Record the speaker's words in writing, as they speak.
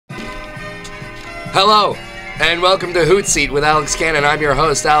Hello, and welcome to Hoot Seat with Alex Cannon. I'm your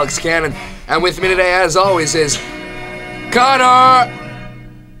host, Alex Cannon, and with me today, as always, is Connor.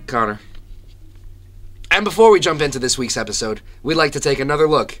 And before we jump into this week's episode, we'd like to take another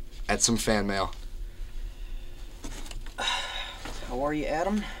look at some fan mail. How are you,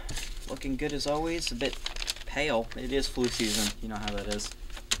 Adam? Looking good as always. A bit pale. It is flu season. You know how that is.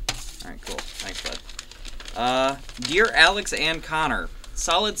 Alright, cool. Thanks, bud. Dear Alex and Connor,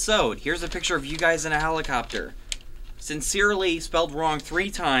 solid sewed. Here's a picture of you guys in a helicopter. Sincerely, spelled wrong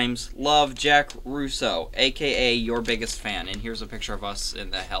 3 times, love, Jack Russo, a.k.a. your biggest fan. And here's a picture of us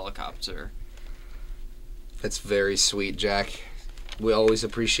in the helicopter. That's very sweet, Jack. We always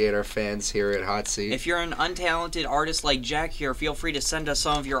appreciate our fans here at Hot Seat. If you're an untalented artist like Jack here, feel free to send us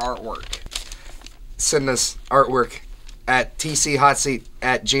some of your artwork. Send us artwork at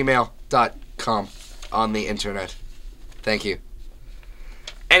tchotseat@gmail.com on the internet. Thank you.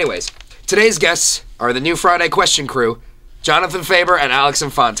 Anyways, today's guests are the new Friday Question crew, Jonathan Faber and Alex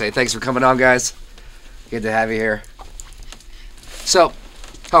Infante. Thanks for coming on, guys. Good to have you here. So,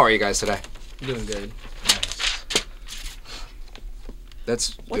 how are you guys today? Doing good.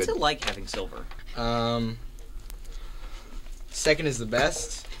 That's What's good. it like having silver? Second is the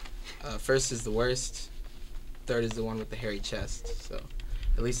best. First is the worst. Third is the one with the hairy chest. So,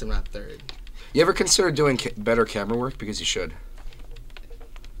 at least I'm not third. You ever consider doing better camera work? Because you should.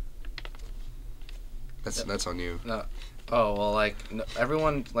 That's on you. No. Oh, well, like, no,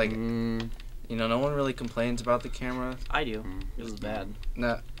 everyone, like, you know, no one really complains about the camera. I do. It was bad.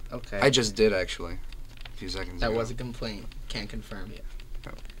 No, okay. I just did, actually, a few seconds ago. That was a complaint. Can't confirm.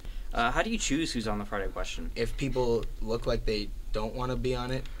 How do you choose who's on the Friday Question? If people look like they don't want to be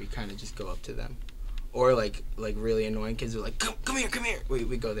on it, we kind of just go up to them. Or, like really annoying kids are like, come here.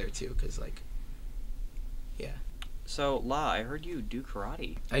 We go there, too, because, like, yeah. So, La, I heard you do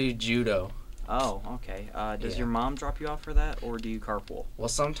karate. I do judo. Oh, okay. Does Yeah. your mom drop you off for that, or do you carpool? Well,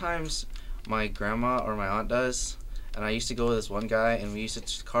 sometimes my grandma or my aunt does, and I used to go with this one guy, and we used to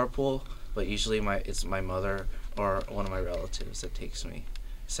carpool, but usually it's my mother or one of my relatives that takes me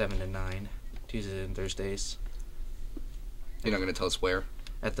 7 to 9, Tuesdays and Thursdays. You're not going to tell us where?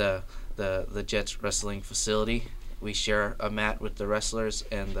 At the Jets wrestling facility. We share a mat with the wrestlers,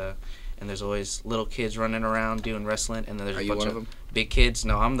 and there's always little kids running around doing wrestling, and then there's Are a you bunch one of of them? big kids.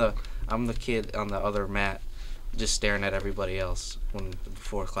 No, I'm the kid on the other mat, just staring at everybody else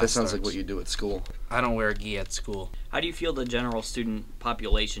before class That sounds starts. like what you do at school. I don't wear a gi at school. How do you feel the general student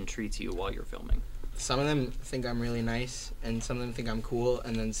population treats you while you're filming? Some of them think I'm really nice, and some of them think I'm cool,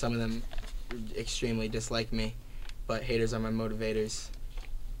 and then some of them extremely dislike me. But haters are my motivators.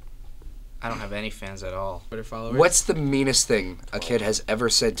 I don't have any fans at all. Twitter followers. What's the meanest thing a kid has ever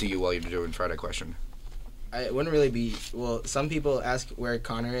said to you while you're doing Friday Question? It wouldn't really be, well, some people ask where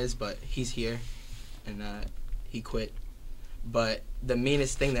Connor is, but he's here, and he quit. But the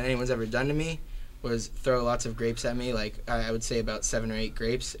meanest thing that anyone's ever done to me was throw lots of grapes at me, like I would say about 7 or 8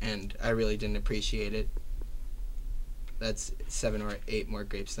 grapes, and I really didn't appreciate it. That's 7 or 8 more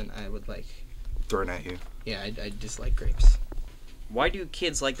grapes than I would like. Thrown at you. Yeah, I dislike grapes. Why do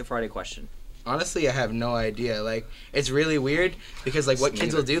kids like the Friday Question? Honestly, I have no idea. Like, it's really weird because, like, what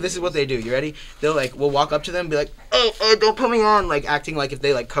kids will do, this is what they do. You ready? We'll walk up to them and be like, oh, don't put me on. Like, acting like if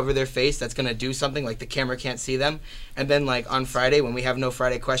they, like, cover their face, that's going to do something. Like, the camera can't see them. And then, like, on Friday, when we have no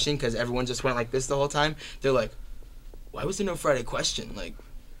Friday Question because everyone just went like this the whole time, they're like, why was there no Friday Question? Like,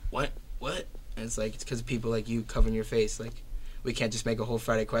 what? And it's like, it's because of people like you covering your face. Like, we can't just make a whole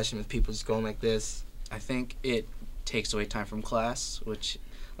Friday Question with people just going like this. I think it takes away time from class, which,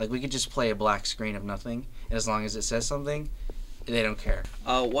 like, we could just play a black screen of nothing, and as long as it says something, they don't care.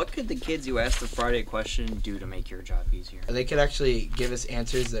 What could the kids who ask the Friday Question do to make your job easier? They could actually give us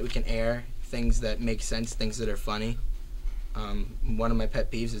answers that we can air, things that make sense, things that are funny. One of my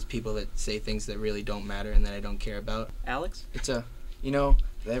pet peeves is people that say things that really don't matter and that I don't care about. Alex? It's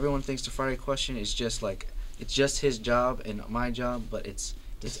everyone thinks the Friday Question is just like, it's just his job and my job, but it's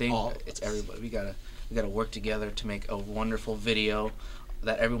everybody. We gotta work together to make a wonderful video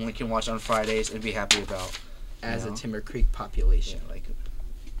that everyone can watch on Fridays and be happy about. As You know? a Timber Creek population, Yeah, like,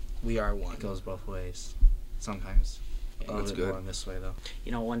 we are one. it goes both ways. Sometimes. Yeah, A little that's bit more good. on this way, though.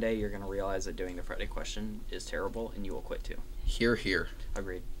 You know, one day you're going to realize that doing the Friday Question is terrible, and you will quit too. Here.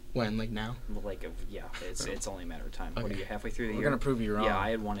 Agreed. When, like now? Well, it's only a matter of time. What Okay. are you, halfway through the We're year? going to prove you wrong. Yeah,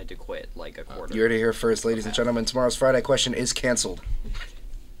 I had wanted to quit like a quarter. You heard it here first, ladies and gentlemen. Tomorrow's Friday Question is canceled.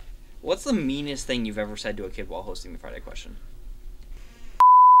 What's the meanest thing you've ever said to a kid while hosting the Friday Question?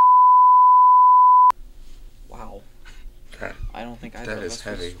 Wow. That I don't think either That of is us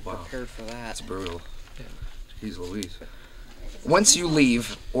heavy. was Wow. prepared for that. That's brutal. Yeah. Jeez Louise. Once you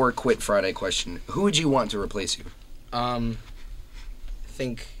leave or quit Friday Question, who would you want to replace you? I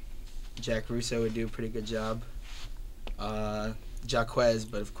think Jack Russo would do a pretty good job. Jaquez,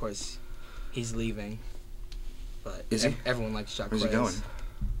 but of course, he's leaving. But Is he? Everyone likes Jaquez. Where's he going?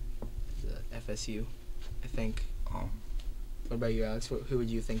 The FSU, I think. Oh. What about you, Alex? Who would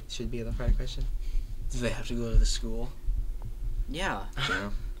you think should be in the Friday Question? Do they have to go to the school? Yeah. Yeah.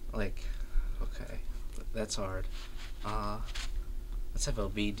 Like, okay, that's hard. Let's have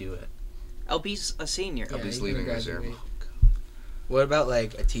LB do it. LB's a senior. LB's he's leaving gonna this year. graduate. What about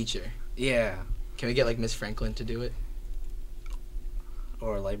like a teacher? Yeah, Can we get like Miss Franklin to do it?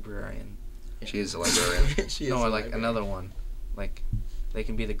 or a librarian. She is a librarian. She is No, a or like librarian. another one. Like, they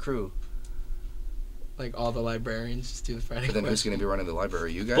can be the crew. Like all the librarians just do the Friday But then who's Question. going to be running the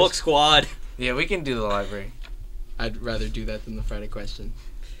library? You guys? Book squad. Yeah, we can do the library. I'd rather do that than the Friday Question.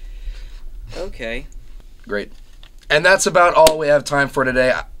 Okay. Great. And that's about all we have time for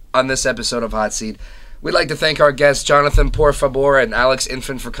today on this episode of Hot Seat. We'd like to thank our guests, Jonathan Por Faber and Alex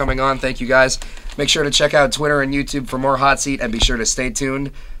Infant, for coming on. Thank you, guys. Make sure to check out Twitter and YouTube for more Hot Seat, and be sure to stay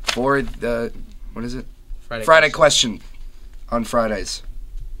tuned for the, what is it? Friday Question on Fridays.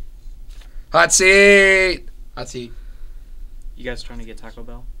 Hot Seat! Hot Seat. You guys trying to get Taco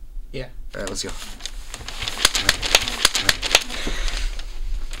Bell? All right, let's go.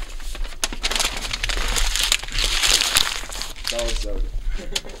 That was so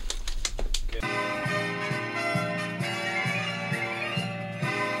good.